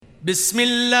بسم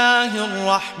الله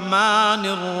الرحمن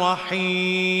الرحيم.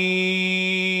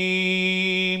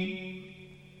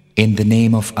 In the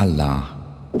name of Allah,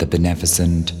 the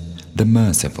Beneficent, the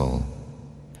Merciful.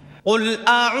 قل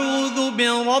أعوذ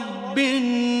برب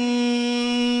الناس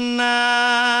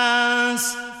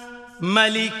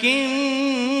ملك الناس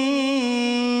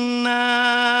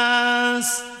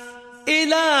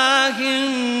إله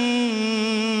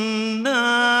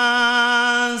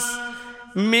الناس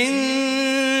من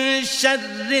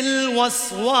شر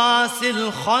الوسواس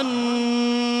الخناس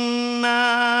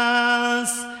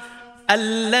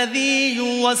الذي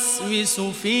يوسوس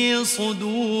في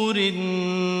صدور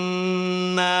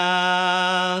الناس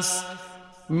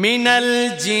من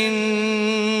الجنة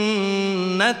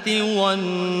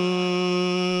والناس.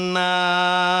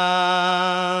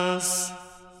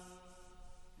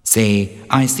 Say,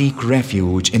 I seek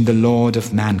refuge in the Lord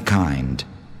of mankind,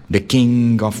 the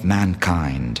King of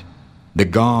mankind, the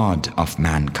God of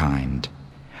mankind,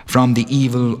 from the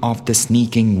evil of the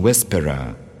sneaking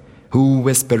whisperer, who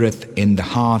whispereth in the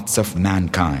hearts of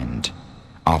mankind,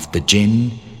 of the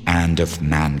jinn and of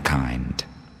mankind.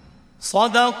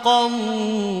 صدق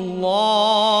الله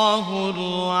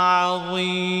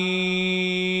العظيم.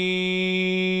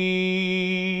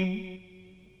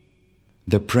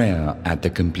 The prayer at the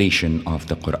completion of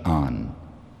the Quran.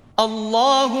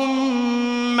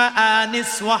 اللهم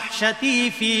آنس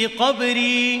وحشتي في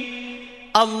قبري،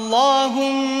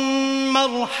 اللهم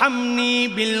ارحمني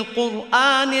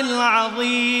بالقرآن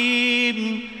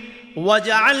العظيم،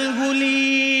 واجعله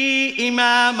لي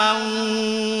إماما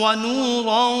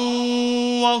ونورا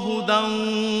وهدى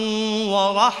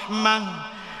ورحمة.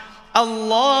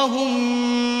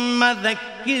 اللهم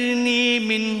ذكرني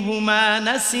منه ما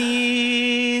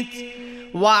نسيت،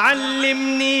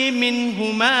 وعلمني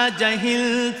منه ما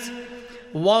جهلت،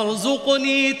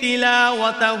 وارزقني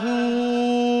تلاوته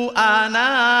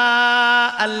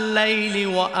آناء الليل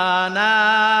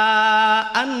وآناء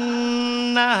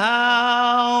النهار،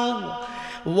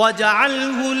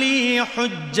 واجعله لي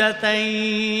حجة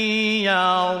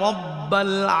يا رب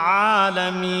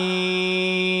العالمين.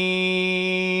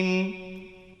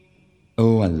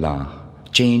 O Allah,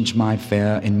 change my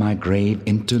fear in my grave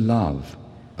into love.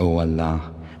 O Allah,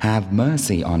 have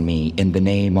mercy on me in the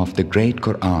name of the great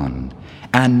Quran,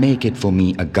 and make it for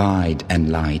me a guide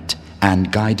and light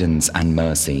and guidance and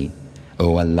mercy.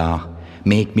 O Allah,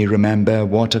 make me remember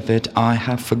what of it I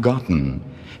have forgotten.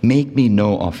 Make me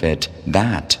know of it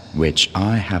that which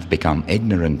I have become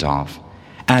ignorant of,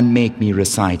 and make me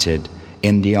recite it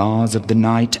in the hours of the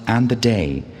night and the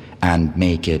day, and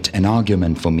make it an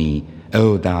argument for me,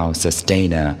 O Thou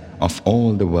Sustainer of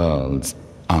all the worlds.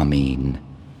 Ameen.